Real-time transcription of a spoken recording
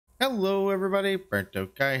Hello everybody,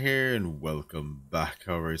 Burnedoutguy here, and welcome back.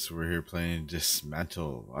 Alright, so we're here playing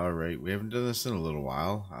Dysmantle. Alright, we haven't done this in a little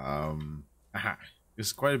while.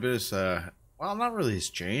 There's quite a bit of, well, not really has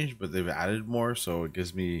changed, but they've added more, so it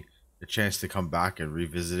gives me a chance to come back and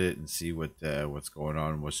revisit it and see what's going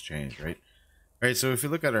on, what's changed, right? Alright, so if you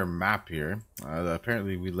look at our map here,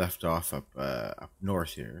 apparently we left off up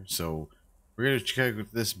north here, so we're going to check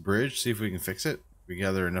with this bridge, see if we can fix it. We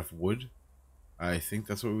gather enough wood. I think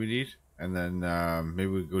that's what we need. And then maybe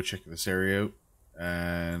we go check this area out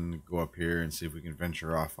and go up here and see if we can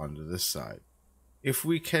venture off onto this side. If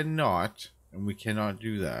we cannot, and we cannot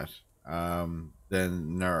do that,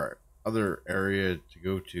 then our other area to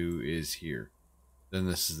go to is here. Then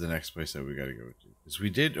this is the next place that we got to go to. Because we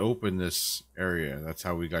did open this area. That's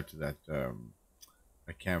how we got to that a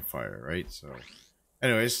campfire, right? So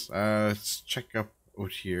anyways, let's check up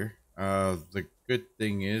out here. The good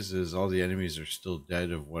thing is all the enemies are still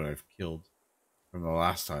dead of what I've killed from the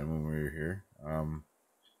last time when we were here. Kind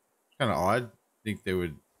of odd. Think they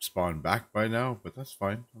would spawn back by now, but that's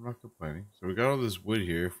fine. I'm not complaining. So we got all this wood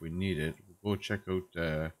here if we need it. We'll go check out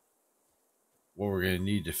what we're gonna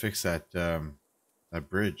need to fix that that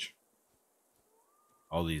bridge.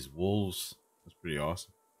 All these wolves. That's pretty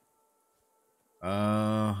awesome.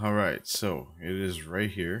 All right. So it is right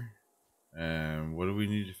here. And what do we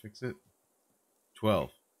need to fix it?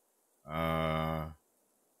 12. How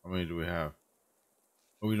many do we have?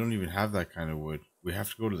 Oh, we don't even have that kind of wood. We have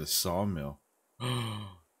to go to the sawmill.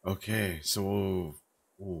 Okay, so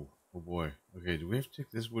oh boy. Okay, do we have to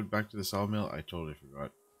take this wood back to the sawmill? I totally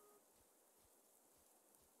forgot.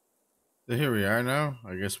 So here we are now.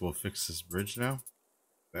 I guess we'll fix this bridge now.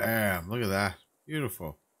 Bam! Look at that.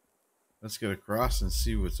 Beautiful. Let's get across and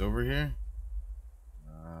see what's over here.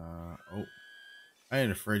 Oh, I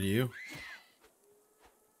ain't afraid of you.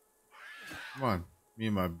 Come on, me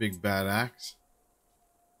and my big bad axe.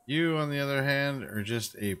 You, on the other hand, are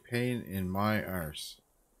just a pain in my arse.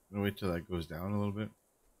 I'm gonna wait till that goes down a little bit.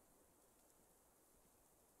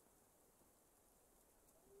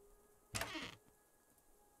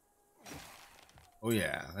 Oh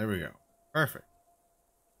yeah, there we go. Perfect.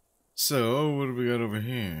 So, what do we got over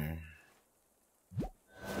here?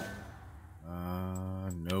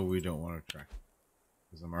 No, we don't want to track.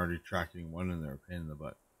 Because I'm already tracking one and they're a pain in the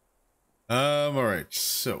butt. Alright,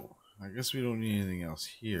 so I guess we don't need anything else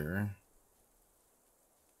here.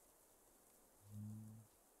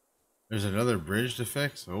 There's another bridge to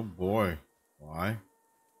fix? Oh boy. Why?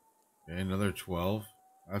 Okay, another 12.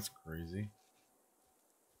 That's crazy.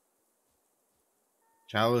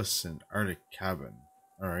 Chalice and Arctic cabin.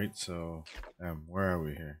 Alright, so where are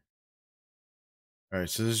we here? Alright,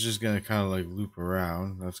 so this is just gonna kinda like loop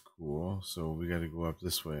around. That's cool. So we gotta go up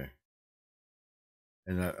this way.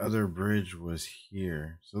 And that other bridge was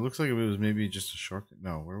here. So it looks like it was maybe just a shortcut.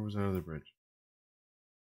 No, where was that other bridge?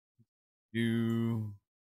 Where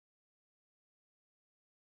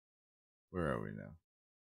are we now?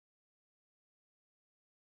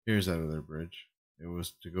 Here's that other bridge. It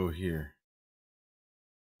was to go here.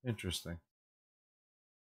 Interesting.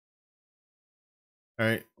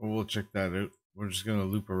 Alright, well, we'll check that out. We're just gonna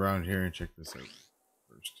loop around here and check this out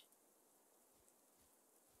first.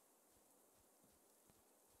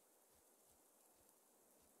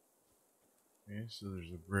 Okay, so there's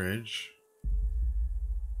a bridge.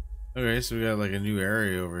 Okay, so we got like a new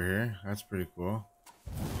area over here. That's pretty cool.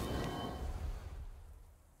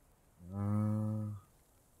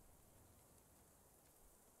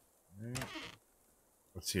 Okay.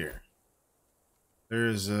 What's here?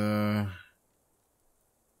 There's a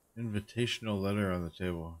invitational letter on the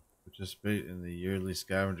table. Participate in the yearly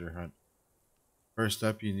scavenger hunt. First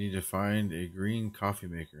up, you need to find a green coffee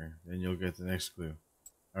maker. Then you'll get the next clue.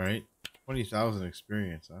 Alright. 20,000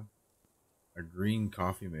 experience, huh? A green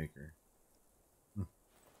coffee maker.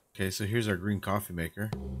 Okay, so here's our green coffee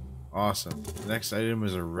maker. Awesome. The next item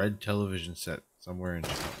is a red television set. Somewhere in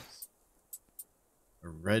Chalice. A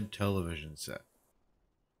red television set.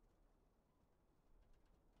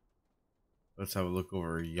 Let's have a look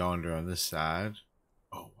over yonder on this side.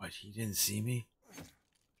 Oh, what? He didn't see me?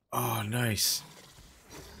 Oh, nice.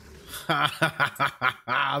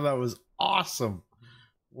 That was awesome.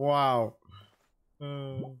 Wow.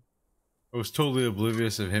 I was totally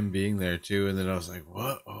oblivious of him being there too, and then I was like,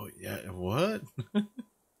 what? Oh, yeah, what? What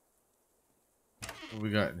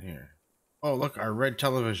we got in here? Oh, look, our red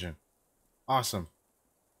television. Awesome.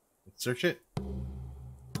 Let's search it.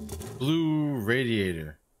 Blue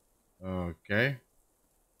radiator. Okay.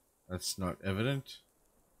 That's not evident.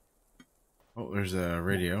 Oh, there's a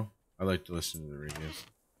radio. I like to listen to the radios.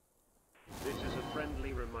 This is a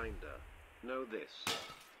friendly reminder. Know this.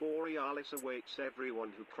 Borealis awaits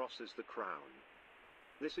everyone who crosses the Crown.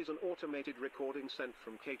 This is an automated recording sent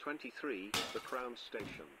from K23, the Crown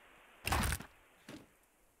station.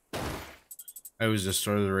 I always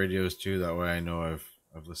destroy the radios too, that way I know I've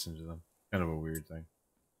listened to them. Kind of a weird thing.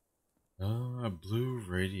 Oh, a blue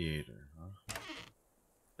radiator, huh?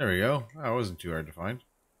 There we go. That wasn't too hard to find.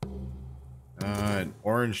 An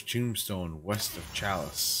orange tombstone west of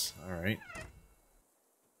Chalice. Alright.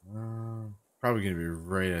 Probably gonna be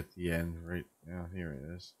right at the end, right? Yeah, here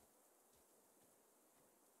it is.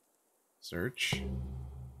 Search.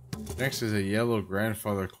 Next is a yellow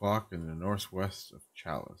grandfather clock in the northwest of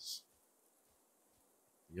Chalice.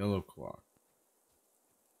 Yellow clock.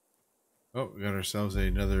 Oh, we got ourselves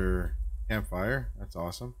another campfire. That's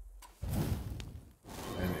awesome.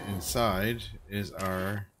 And inside is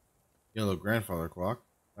our yellow grandfather clock.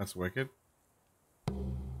 That's wicked.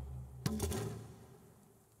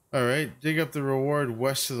 Alright, dig up the reward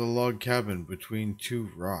west of the log cabin between two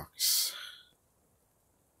rocks.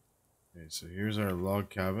 Okay, so here's our log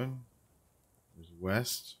cabin. There's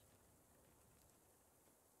west.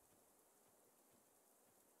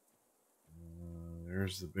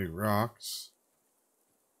 There's the big rocks.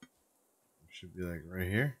 Should be like right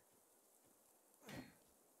here.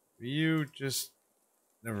 You just...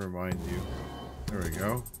 Never mind you. There we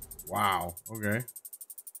go. Wow. Okay.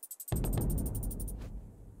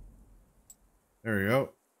 There we go.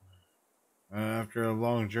 After a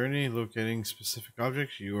long journey locating specific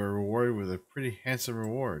objects, you are rewarded with a pretty handsome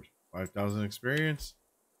reward. 5,000 experience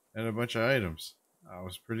and a bunch of items. That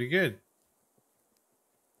was pretty good.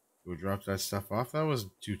 We'll drop that stuff off. That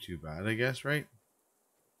wasn't too bad, I guess, right?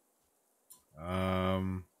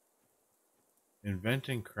 Invent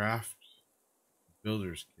and craft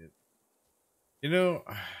builder's kit. You know,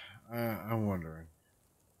 I'm wondering.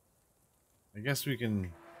 I guess we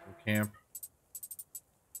can camp.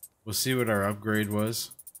 We'll see what our upgrade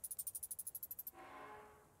was.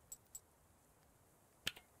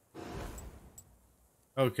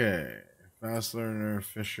 Okay. Fast learner,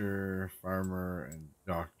 fisher, farmer, and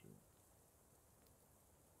doctor.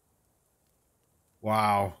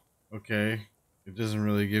 Wow. Okay. It doesn't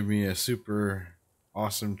really give me a super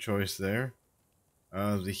awesome choice there.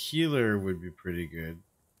 The healer would be pretty good.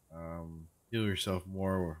 Heal yourself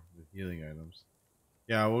more with healing items.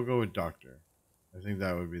 Yeah, we'll go with doctor. I think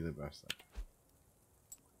that would be the best thing.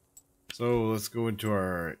 So let's go into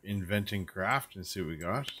our inventing craft and see what we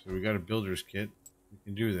got. So we got a builder's kit. We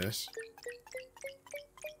can do this.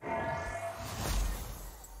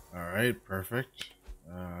 Alright, perfect.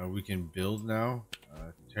 We can build now.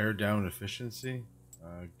 Tear down efficiency.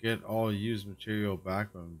 Get all used material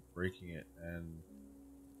back when breaking it. And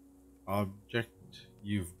object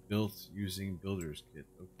you've built using builder's kit.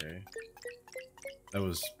 Okay. That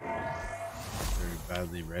was very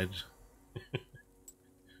badly read.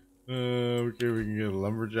 Okay, we can get a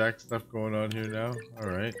lumberjack stuff going on here now.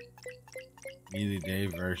 Alright. Mealy day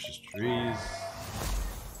versus trees.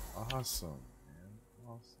 Awesome, man.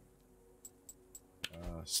 Awesome.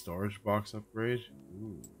 Storage box upgrade.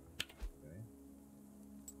 Ooh. Okay.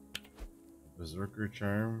 Berserker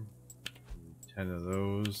charm. 10 of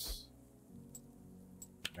those.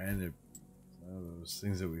 Mana beads. Those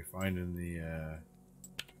things that we find in the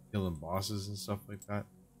killing bosses and stuff like that.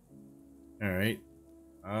 Alright.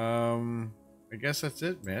 I guess that's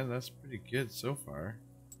it, man. That's pretty good so far.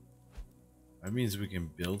 That means we can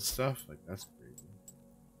build stuff. Like, that's crazy.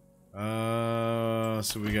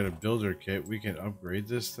 So we got a builder kit. We can upgrade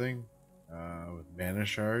this thing with mana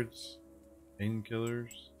shards,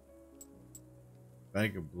 painkillers,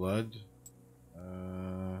 bag of blood,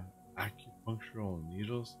 acupunctural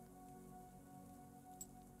needles,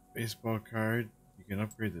 baseball card. You can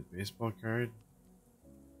upgrade the baseball card.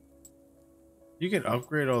 You can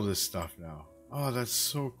upgrade all this stuff now. Oh, that's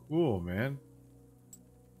so cool, man.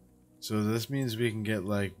 So this means we can get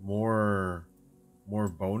like more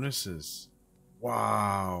bonuses.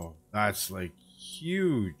 Wow, that's like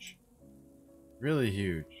huge. Really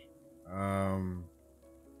huge.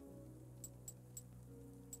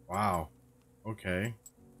 Wow. Okay.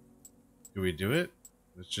 Do we do it?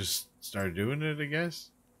 Let's just start doing it, I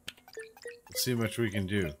guess. Let's see how much we can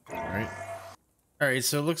do. Alright. Alright,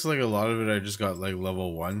 so it looks like a lot of it I just got like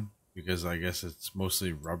level 1. Because I guess it's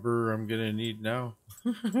mostly rubber I'm gonna need now.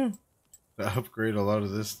 To upgrade a lot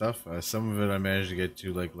of this stuff. Some of it I managed to get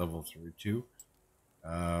to like level 3 too.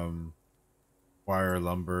 Wire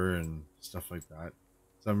lumber and stuff like that.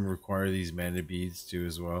 Some require these mana beads too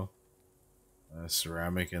as well.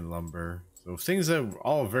 Ceramic and lumber. So things that are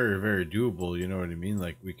all very doable, you know what I mean?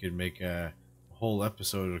 Like we could make a whole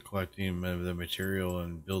episode of collecting the material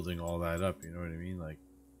and building all that up, you know what I mean? Like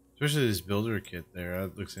Especially this builder kit there.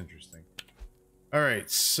 That looks interesting.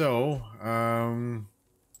 Alright, so,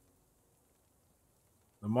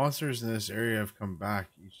 the monsters in this area have come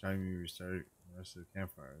back each time you restart the rest of the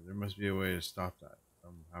campfire. There must be a way to stop that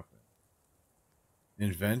from happening.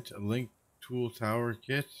 Invent a link tool tower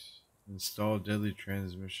kit. Install deadly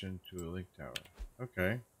transmission to a link tower.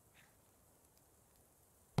 Okay.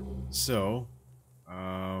 So,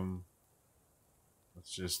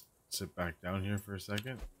 let's just sit back down here for a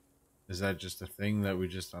second. Is that just a thing that we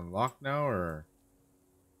just unlocked now, or?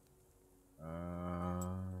 I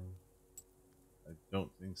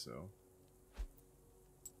don't think so.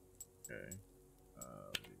 Okay.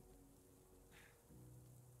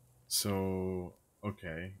 So,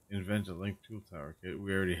 okay. Invent a link tool tower kit.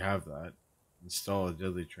 We already have that. Install a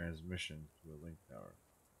deadly transmission to a link tower.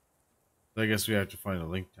 So I guess we have to find a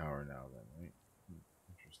link tower now then, right?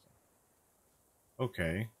 Interesting.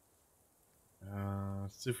 Okay.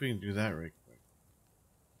 Let's see if we can do that right quick.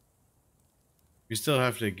 We still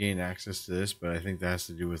have to gain access to this, but I think that has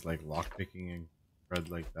to do with like lockpicking and crud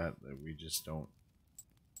like that we just don't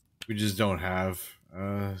have.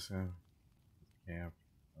 So camp.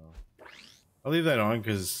 Oh. I'll leave that on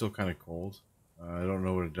because it's still kind of cold. I don't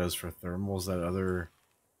know what it does for thermals. That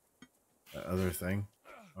other thing.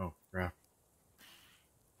 Oh crap.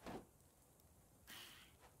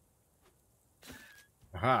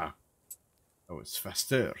 Aha. Oh, it's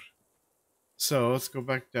faster. So let's go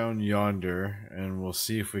back down yonder, and we'll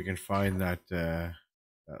see if we can find that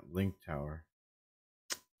link tower.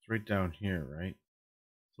 It's right down here, right?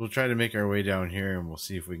 So we'll try to make our way down here, and we'll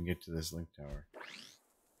see if we can get to this link tower.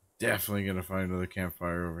 Definitely gonna find another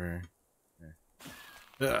campfire over here.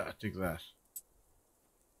 Take that.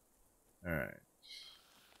 All right.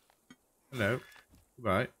 Hello.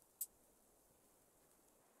 Goodbye.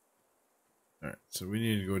 All right. So we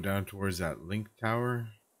need to go down towards that link tower.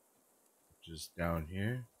 Just down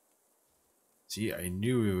here. See, I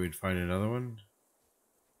knew we would find another one.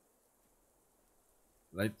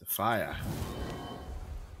 Light the fire.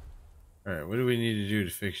 Alright, what do we need to do to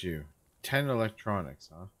fix you? 10 electronics,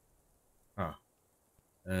 huh? Huh.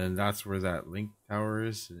 And that's where that link tower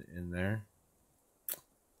is, in there.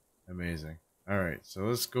 Amazing. Alright, so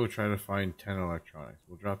let's go try to find 10 electronics.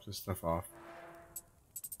 We'll drop this stuff off.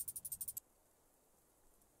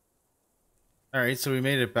 Alright, so we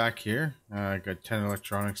made it back here. I got 10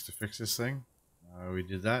 electronics to fix this thing. We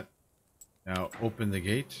did that. Now open the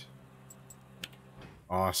gate.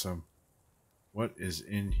 Awesome. What is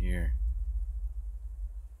in here?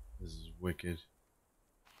 This is wicked.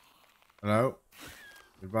 Hello?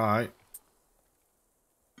 Goodbye.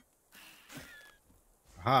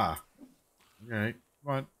 Aha. Okay.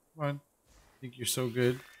 Come on. Come on. Think you're so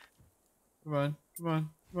good. Come on. Come on.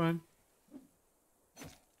 Come on.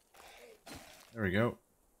 There we go.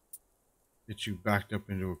 Get you backed up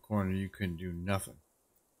into a corner. You couldn't do nothing.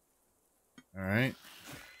 Alright.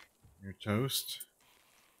 You're toast.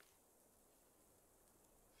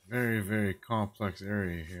 Very, very complex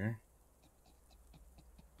area here.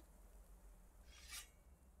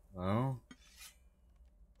 Hello?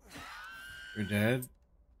 You're dead.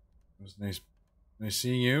 It was nice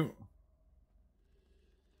seeing you.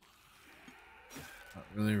 Not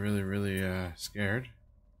really scared.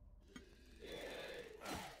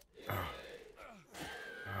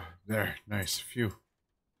 There, nice. Phew.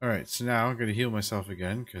 Alright, so now I'm gonna heal myself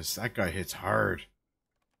again, because that guy hits hard.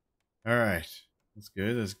 Alright. That's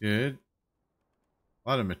good, that's good. A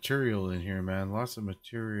lot of material in here, man. Lots of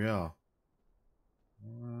material.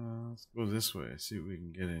 Let's go this way, see what we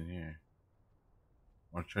can get in here.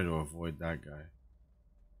 I'll try to avoid that guy.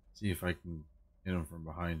 See if I can hit him from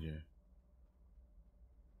behind here.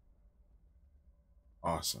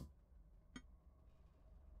 Awesome.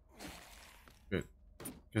 Good.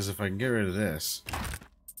 Because if I can get rid of this,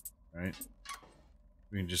 right,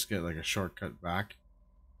 we can just get like a shortcut back,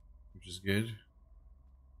 which is good.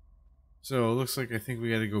 So it looks like I think we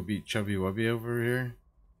gotta go beat Chubby Wubby over here,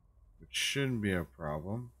 which shouldn't be a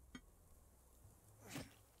problem.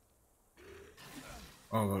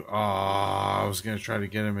 Oh, look. Oh, I was gonna try to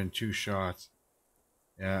get him in 2 shots.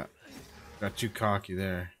 Yeah, got too cocky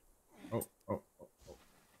there. Oh.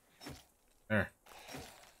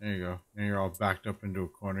 There you go. Now you're all backed up into a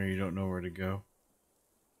corner. You don't know where to go.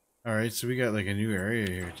 Alright, so we got like a new area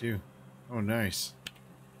here too. Oh, nice.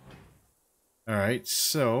 Alright,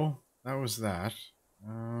 so that was that.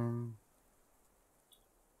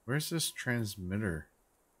 Where's this transmitter?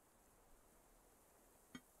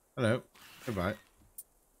 Hello. Goodbye.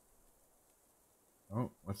 Oh,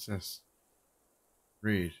 what's this?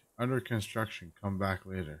 Read. Under construction. Come back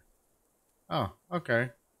later. Oh, okay.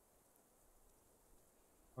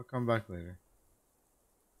 I'll come back later.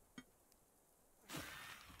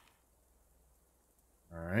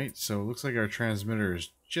 Alright, so it looks like our transmitter is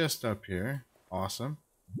just up here. Awesome.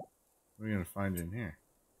 What are we going to find in here?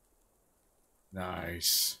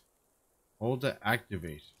 Nice. Hold to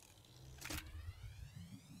activate.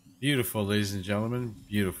 Beautiful, ladies and gentlemen.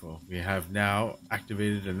 Beautiful. We have now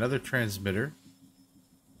activated another transmitter,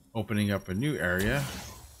 opening up a new area.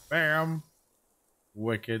 Bam!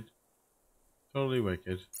 Wicked. Totally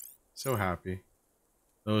wicked. So happy.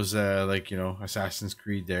 Those, like, you know, Assassin's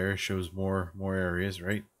Creed there shows more areas,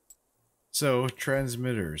 right? So,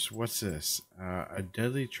 transmitters. What's this? A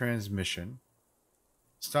deadly transmission.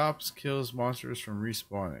 Stops, kills monsters from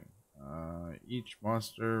respawning. Each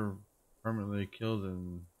monster permanently killed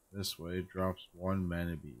in this way drops 1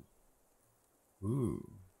 mana bead.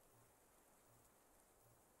 Ooh.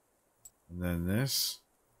 And then this.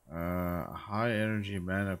 A high energy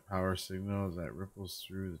mana power signal that ripples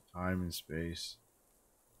through the time and space.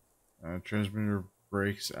 Transmitter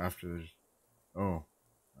breaks after the... Oh.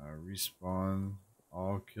 Respawn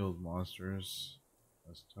all killed monsters.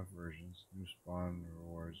 That's tough versions. New spawn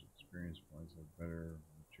rewards experience points of better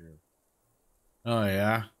material. Oh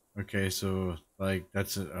yeah. Okay, so like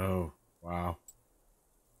that's it. Oh wow.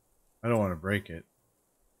 I don't want to break it.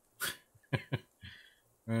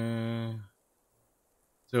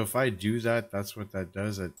 So if I do that, that's what that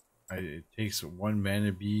does. It takes 1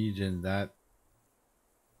 mana bead and that.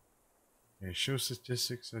 Okay, show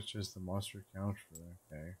statistics such as the monster count for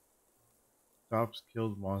okay. Stops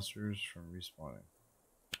killed monsters from respawning.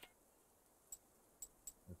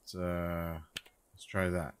 Let's try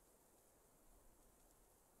that.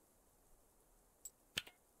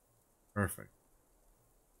 Perfect.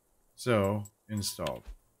 So installed.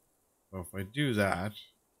 So if I do that,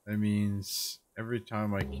 that means every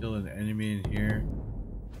time I kill an enemy in here,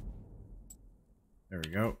 there we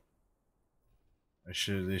go.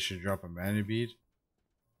 They should drop a mana bead.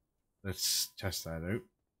 Let's test that out.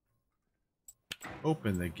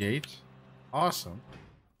 Open the gate. Awesome.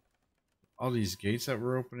 All these gates that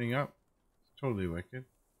we're opening up. Totally wicked.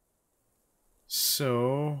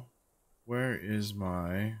 So, where is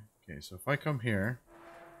my... Okay, so if I come here...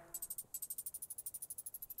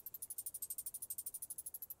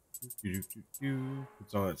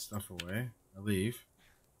 Puts all that stuff away. I leave.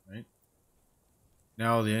 Right?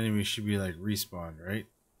 Now the enemy should be like respawned, right?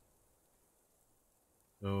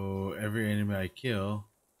 So every enemy I kill,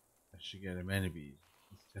 I should get a mana bead.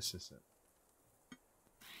 Let's test this out.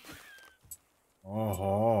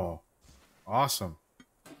 Oh, awesome.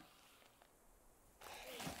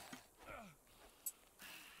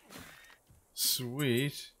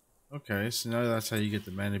 Sweet. Okay, so now that's how you get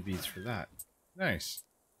the mana beads for that. Nice.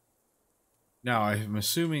 Now, I'm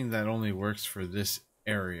assuming that only works for this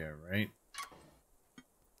area, right?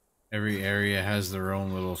 Every area has their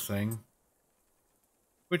own little thing.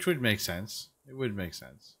 Which would make sense. It would make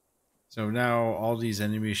sense. So now all these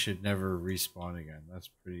enemies should never respawn again. That's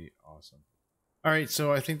pretty awesome. Alright,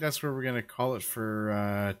 so I think that's where we're going to call it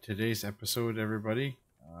for today's episode, everybody.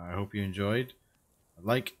 I hope you enjoyed.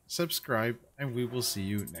 Like, subscribe, and we will see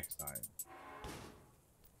you next time.